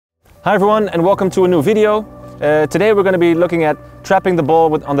Hi everyone and welcome to a new video. Today we're going to be looking at trapping the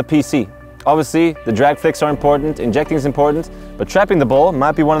ball on the PC. Obviously the drag flicks are important, injecting is important, but trapping the ball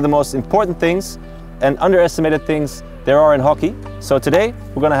might be one of the most important things and underestimated things there are in hockey. So today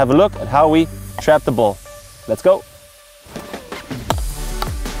we're going to have a look at how we trap the ball. Let's go!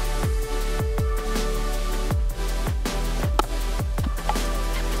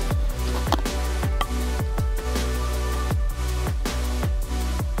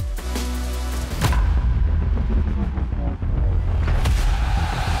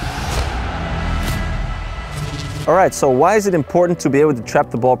 Alright, so why is it important to be able to trap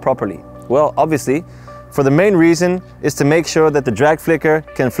the ball properly? Well, obviously, for the main reason is to make sure that the drag flicker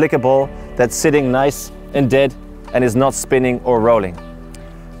can flick a ball that's sitting nice and dead and is not spinning or rolling.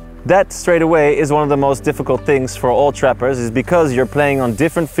 That straight away is one of the most difficult things for all trappers, is because you're playing on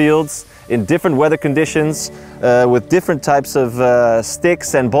different fields, in different weather conditions, with different types of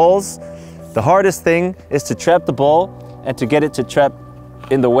sticks and balls. The hardest thing is to trap the ball and to get it to trap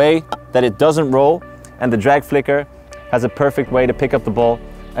in the way that it doesn't roll, and the drag flicker has a perfect way to pick up the ball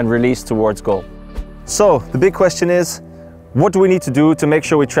and release towards goal. So the big question is, what do we need to do to make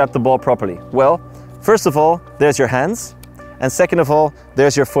sure we trap the ball properly? Well, first of all, there's your hands, and second of all,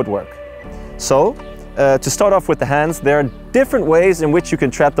 there's your footwork. So to start off with the hands, there are different ways in which you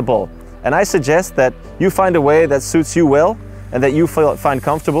can trap the ball, and I suggest that you find a way that suits you well and that you find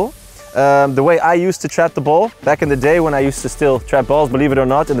comfortable. The way I used to trap the ball back in the day, when I used to still trap balls, believe it or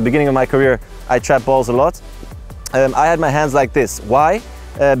not, in the beginning of my career I trapped balls a lot. I had my hands like this. Why?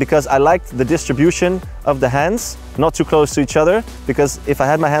 Because I liked the distribution of the hands, not too close to each other, because if I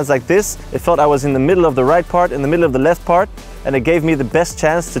had my hands like this, it felt I was in the middle of the right part, in the middle of the left part, and it gave me the best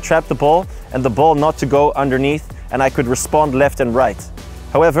chance to trap the ball and the ball not to go underneath, and I could respond left and right.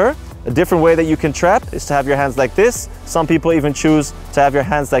 However, a different way that you can trap is to have your hands like this. Some people even choose to have your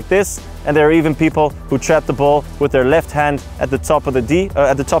hands like this, and there are even people who trap the ball with their left hand at the top of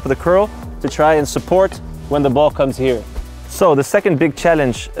the curl to try and support when the ball comes here. So the second big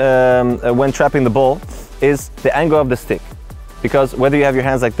challenge when trapping the ball is the angle of the stick, because whether you have your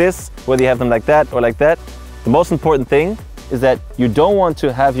hands like this, whether you have them like that or like that, the most important thing is that you don't want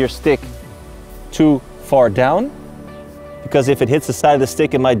to have your stick too far down, because if it hits the side of the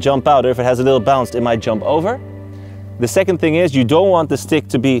stick, it might jump out, or if it has a little bounce, it might jump over. The second thing is you don't want the stick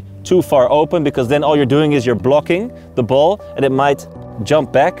to be too far open, because then all you're doing is you're blocking the ball and it might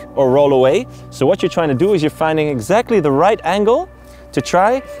jump back or roll away. So what you're trying to do is you're finding exactly the right angle to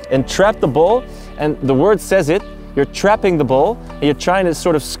try and trap the ball, and the word says it, you're trapping the ball and you're trying to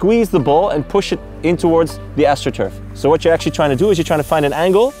sort of squeeze the ball and push it in towards the AstroTurf. So what you're actually trying to do is you're trying to find an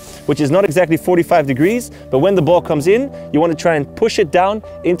angle which is not exactly 45 degrees, but when the ball comes in, you want to try and push it down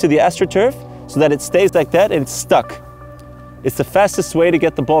into the AstroTurf so that it stays like that and it's stuck. It's the fastest way to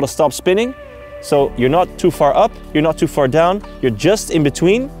get the ball to stop spinning. So you're not too far up, you're not too far down, you're just in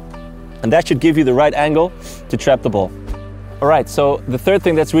between, and that should give you the right angle to trap the ball. All right, so the third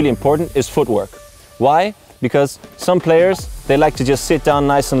thing that's really important is footwork. Why? Because some players, they like to just sit down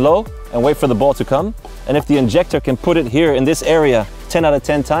nice and low and wait for the ball to come. And if the injector can put it here in this area 10 out of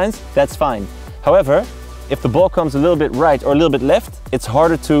 10 times, that's fine. However, if the ball comes a little bit right or a little bit left, it's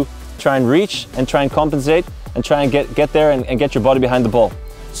harder to try and reach and try and compensate and try and get there and get your body behind the ball.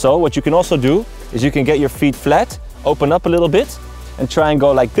 So what you can also do is you can get your feet flat, open up a little bit, and try and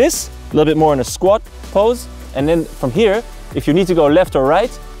go like this, a little bit more in a squat pose. And then from here, if you need to go left or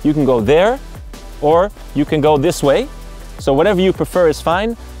right, you can go there, or you can go this way. So whatever you prefer is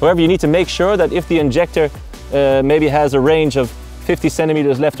fine. However, you need to make sure that if the injector maybe has a range of 50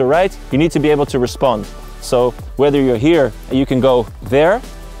 centimeters left or right, you need to be able to respond. So whether you're here and you can go there,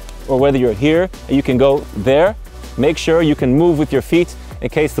 or whether you're here and you can go there, make sure you can move with your feet in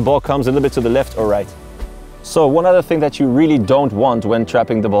case the ball comes a little bit to the left or right. So one other thing that you really don't want when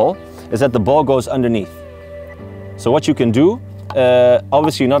trapping the ball is that the ball goes underneath. So what you can do,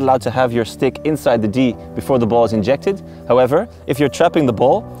 obviously you're not allowed to have your stick inside the D before the ball is injected. However, if you're trapping the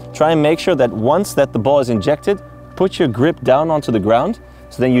ball, try and make sure that once that the ball is injected, put your grip down onto the ground,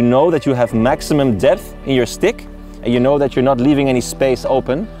 so then you know that you have maximum depth in your stick, and you know that you're not leaving any space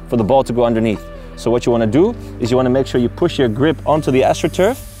open for the ball to go underneath. So what you want to do is you want to make sure you push your grip onto the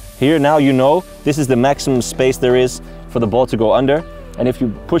AstroTurf. Here now you know this is the maximum space there is for the ball to go under. And if you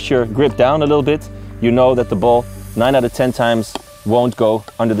push your grip down a little bit, you know that the ball 9 out of 10 times won't go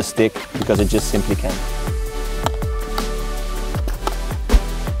under the stick, because it just simply can't.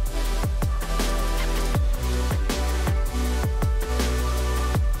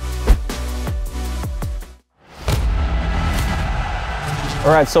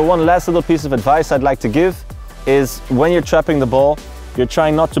 All right, so one last little piece of advice I'd like to give is when you're trapping the ball, you're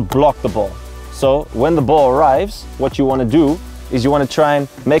trying not to block the ball. So when the ball arrives, what you want to do is you want to try and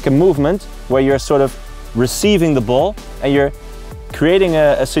make a movement where you're sort of receiving the ball and you're creating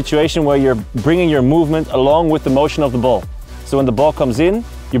a situation where you're bringing your movement along with the motion of the ball. So when the ball comes in,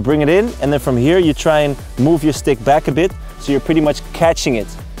 you bring it in, and then from here you try and move your stick back a bit, so you're pretty much catching it.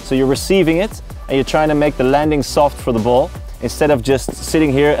 So you're receiving it and you're trying to make the landing soft for the ball instead of just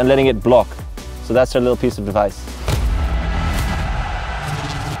sitting here and letting it block. So that's our little piece of advice.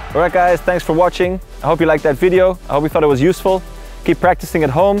 Alright guys, thanks for watching. I hope you liked that video. I hope you thought it was useful. Keep practicing at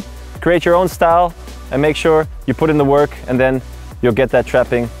home, create your own style, and make sure you put in the work, and then you'll get that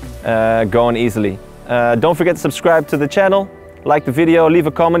trapping going easily. Don't forget to subscribe to the channel, like the video, leave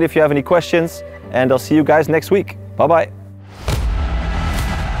a comment if you have any questions, and I'll see you guys next week. Bye bye.